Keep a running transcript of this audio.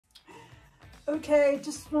Okay,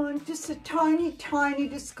 just a tiny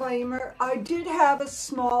disclaimer. I did have a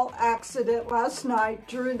small accident last night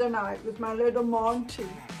during the night with my little Monty.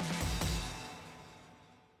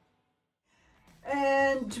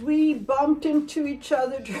 And we bumped into each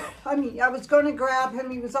other. I mean, I was going to grab him.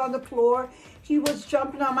 He was on the floor. He was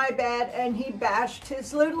jumping on my bed and he bashed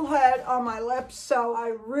his little head on my lips. So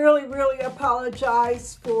I really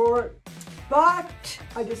apologize for it. But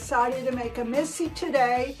I decided to make a missy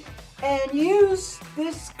today and use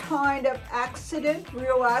this kind of accident,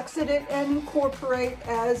 real accident, and incorporate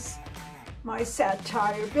as my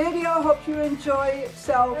satire video. Hope you enjoy it.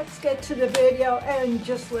 So let's get to the video and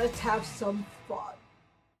just let's have some fun.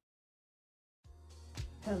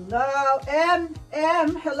 Hello, M,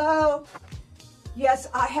 hello. Yes,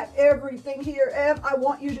 I have everything here. M, I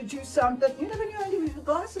want you to do something. You never knew I wear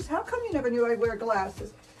glasses. How come you never knew I wear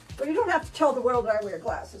glasses? Well, you don't have to tell the world that I wear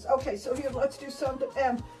glasses. Okay, so here, let's do something.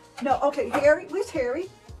 M. No, okay, Harry, where's Harry?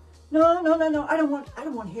 No, I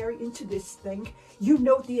don't want Harry into this thing. You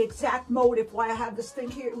know the exact motive why I have this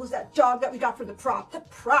thing here. It was that dog that we got for the prop. The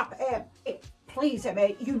prop, Em. Please,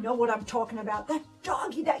 M.A., you know what I'm talking about. That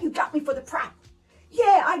doggy that you got me for the prop.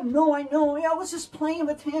 Yeah, I know. I was just playing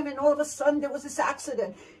with him and all of a sudden there was this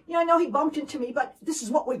accident. Yeah, I know he bumped into me, but this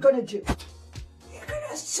is what we're gonna do. You're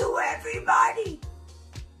gonna sue everybody.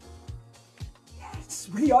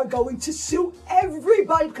 We are going to sue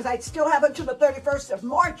everybody because I still have until the 31st of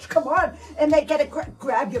March. Come on. And they get it.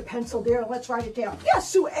 Grab your pencil there and let's write it down. Yeah,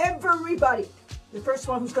 sue everybody. The first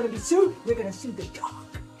one who's going to be sued, we're going to sue the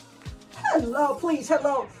dog. Hello, please.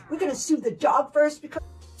 Hello. We're going to sue the dog first because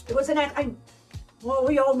it was an act. Well,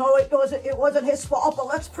 we all know it wasn't his fault, but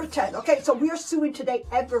let's pretend. Okay, so we're suing today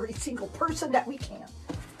every single person that we can.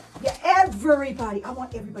 Yeah, everybody. I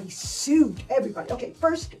want everybody sued. Everybody. Okay,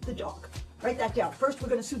 first, the dog. Write that down. First, we're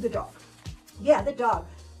going to sue the dog. Yeah, the dog.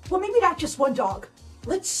 Well, maybe not just one dog.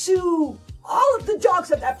 Let's sue all of the dogs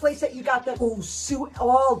at that place that you got the... Oh, sue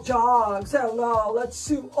all dogs. Hello, let's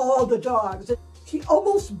sue all the dogs. He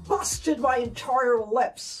almost busted my entire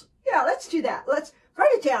lips. Yeah, let's do that. Let's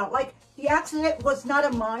write it down. Like, the accident was not a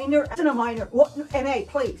minor. It wasn't a minor. What? M.A.,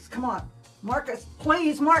 please, come on. Marcus,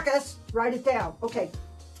 please, Marcus, write it down. Okay,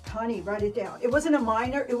 honey, write it down. It wasn't a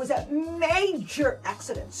minor. It was a major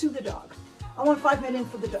accident. Sue the dog. I want $5 million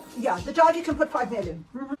for the dog. Yeah, the dog, you can put $5 million.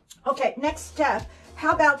 Okay, next step.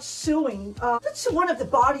 How about suing? Let's sue one of the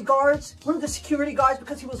bodyguards, one of the security guards,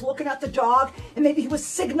 because he was looking at the dog and maybe he was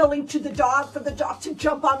signaling to the dog for the dog to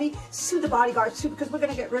jump on me. Sue the bodyguard, sue, because we're going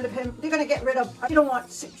to get rid of him. They're going to get rid of, you don't want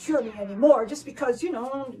to secure me anymore just because, you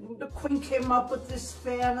know, the queen came up with this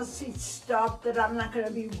fantasy stuff that I'm not going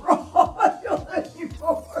to be royal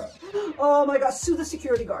anymore. Oh my gosh, sue the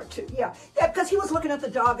security guard too. Yeah, because he was looking at the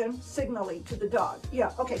dog and signaling to the dog.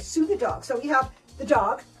 Yeah, okay, sue the dog. So we have the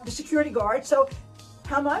dog, the security guard. So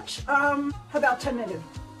how much? How about 10 million?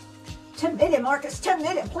 10 million, Marcus, 10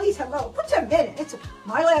 million, please, hello. Put 10 million. It's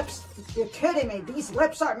my lips. You're kidding me. These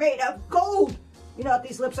lips are made of gold. You know what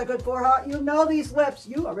these lips are good for, huh? You know these lips.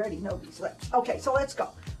 You already know these lips. Okay, so let's go.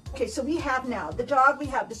 Okay, so we have now the dog, we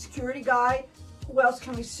have the security guy. Who else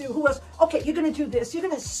can we sue? Who else? Okay, you're going to do this. You're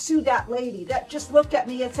going to sue that lady that just looked at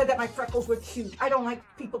me and said that my freckles were cute. I don't like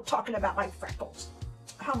people talking about my freckles.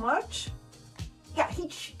 How much? Yeah,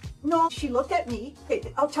 no, she looked at me.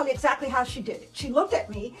 Okay, I'll tell you exactly how she did it. She looked at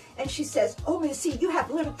me and she says, oh, Missy, you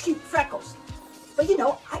have little cute freckles. But I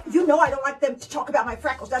don't like them to talk about my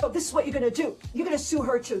freckles. So this is what you're going to do. You're going to sue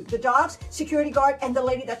her too. The dogs, security guard, and the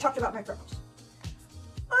lady that talked about my freckles.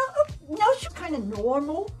 No, she was kind of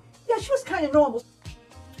normal. Yeah, she was kind of normal.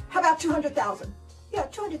 How about $200,000? Yeah,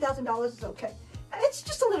 $200,000 is okay. It's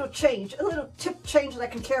just a little change, a little tip change that I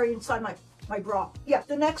can carry inside my bra. Yeah,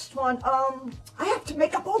 the next one, I have to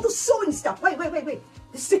make up all the sewing stuff. Wait.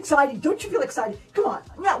 This is exciting. Don't you feel excited? Come on.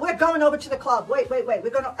 Yeah, we're going over to the club. Wait.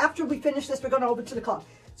 After we finish this, we're going over to the club.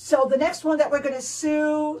 So the next one that we're going to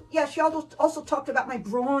sue, yeah, she also talked about my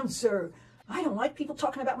bronzer. I don't like people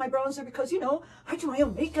talking about my bronzer because, you know, I do my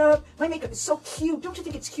own makeup. My makeup is so cute. Don't you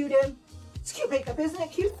think it's cute, Em? It's cute makeup, isn't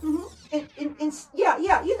it cute? Yeah,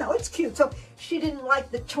 you know, it's cute. So she didn't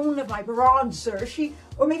like the tone of my bronzer.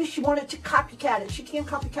 Or maybe she wanted to copycat it. She can't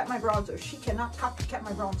copycat my bronzer. She cannot copycat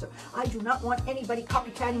my bronzer. I do not want anybody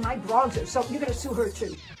copycatting my bronzer. So you're going to sue her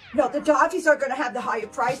too. No, the doggies are going to have the higher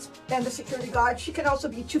price than the security guard. She can also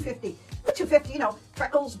be $250. $250, you know,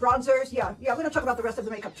 freckles, bronzers. Yeah, we're going to talk about the rest of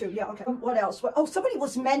the makeup too. Yeah, okay. What else? Oh, somebody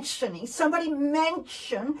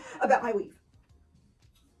mentioned about my weave.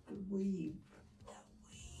 The weave.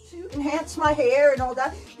 to enhance my hair and all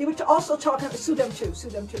that. They were also talking, sue them too.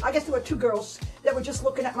 I guess there were 2 girls that were just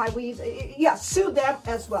looking at my weave. Yeah, sue them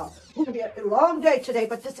as well. It's going to be a long day today,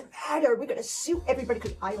 but it doesn't matter. We're going to sue everybody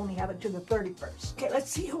because I only have until the 31st. Okay,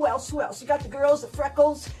 let's see who else. You got the girls, the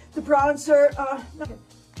freckles, the bronzer.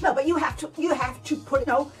 No, but you have to put,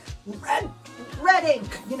 red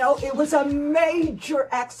ink. It was a major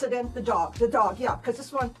accident. The dog, yeah, because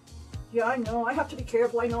this one, yeah, I know, I have to be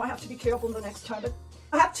careful. I know I have to be careful the next time, but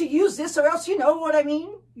I have to use this or else you know what I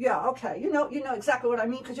mean? Yeah, okay, you know exactly what I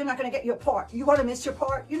mean, because you're not going to get your part. You want to miss your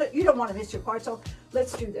part? You don't want to miss your part, so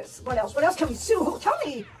let's do this. What else? What else can we sue? Tell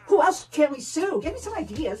me, who else can we sue? Give me some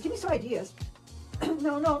ideas.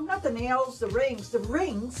 No, not the nails, the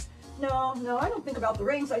rings. No, I don't think about the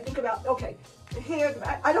rings. I think about, okay, hair.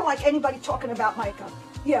 I don't like anybody talking about makeup.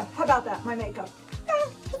 Yeah, how about that, my makeup?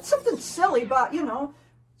 It's something silly, but,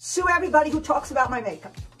 sue everybody who talks about my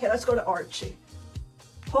makeup. Okay, let's go to Archie.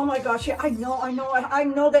 Oh my gosh, yeah, I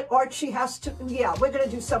know that Archie has to, yeah, we're going to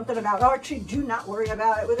do something about Archie. Do not worry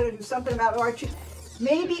about it. We're going to do something about Archie.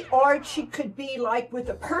 Maybe Archie could be like with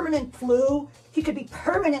a permanent flu. He could be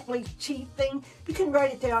permanently teething. You can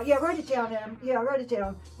write it down. Yeah, write it down, Em. Yeah, write it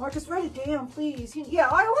down. Marcus, write it down, please. Yeah,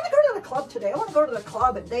 I want to go to the club today. I want to go to the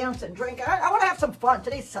club and dance and drink. I want to have some fun.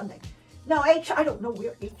 Today's Sunday. Now, H, I don't know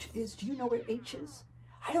where H is. Do you know where H is?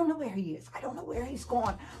 I don't know where he is. I don't know where he's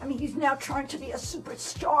gone. I mean, he's now trying to be a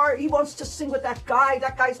superstar. He wants to sing with that guy.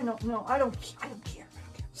 That guy's, no, I don't care.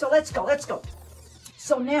 So let's go.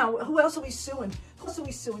 So now, who else are we suing?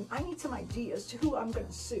 I need some ideas to who I'm going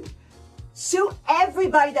to sue. Sue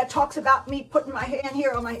everybody that talks about me putting my hand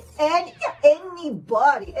here on my,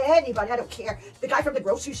 anybody, I don't care. The guy from the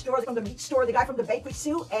grocery store, from the meat store, the guy from the bakery,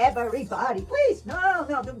 sue everybody. Please, no,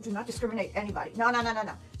 do not discriminate anybody. No.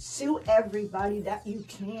 Sue everybody that you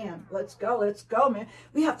can. Let's go, man.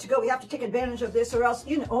 We have to go. We have to take advantage of this or else,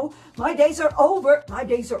 my days are over. My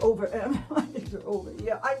days are over, Em. My days are over.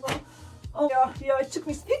 Yeah, I know. Oh, yeah, it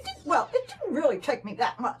didn't really take me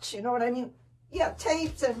that much, you know what I mean? Yeah,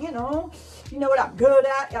 tapes and, you know what I'm good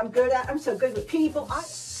at. I'm so good with people. I'm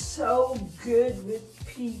so good with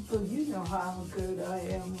people. You know how good I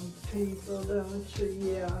am with people, don't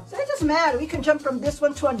you? Yeah. So it doesn't matter. We can jump from this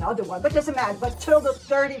one to another one, but it doesn't matter. But till the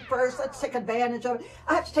 31st, let's take advantage of it.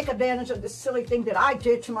 I have to take advantage of the silly thing that I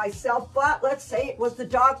did to myself, but let's say it was the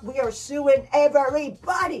dog. We are suing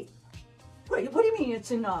everybody. Wait, what do you mean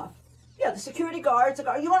it's enough? Yeah, the security guards.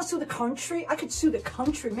 You want to sue the country? I could sue the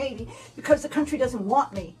country, maybe, because the country doesn't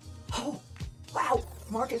want me. Oh, wow.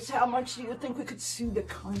 Marcus, how much do you think we could sue the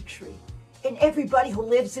country? And everybody who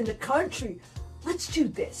lives in the country. Let's do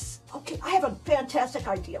this. Okay, I have a fantastic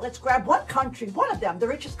idea. Let's grab one country, one of them, the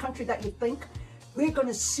richest country that you think. We're going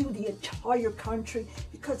to sue the entire country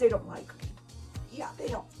because they don't like me. Yeah, they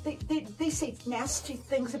don't. They say nasty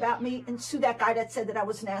things about me and sue that guy that said that I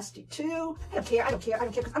was nasty too. I don't care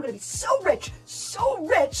because I'm going to be so rich.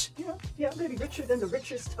 Yeah, I'm going to be richer than the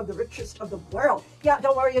richest of the world. Yeah,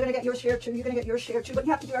 don't worry, you're going to get your share too. But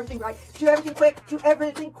you have to do everything right. Do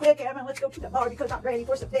everything quick. Emma, let's go to the bar because I'm ready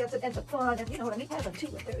for some dancing and some fun. And you know what I mean? Have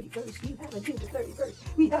until the 31st. You have until the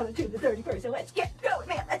 31st. We have until the 31st. So let's get going,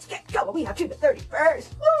 man. Let's get going. We have to the 31st.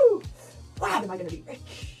 Woo! Wow, am I going to be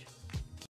rich?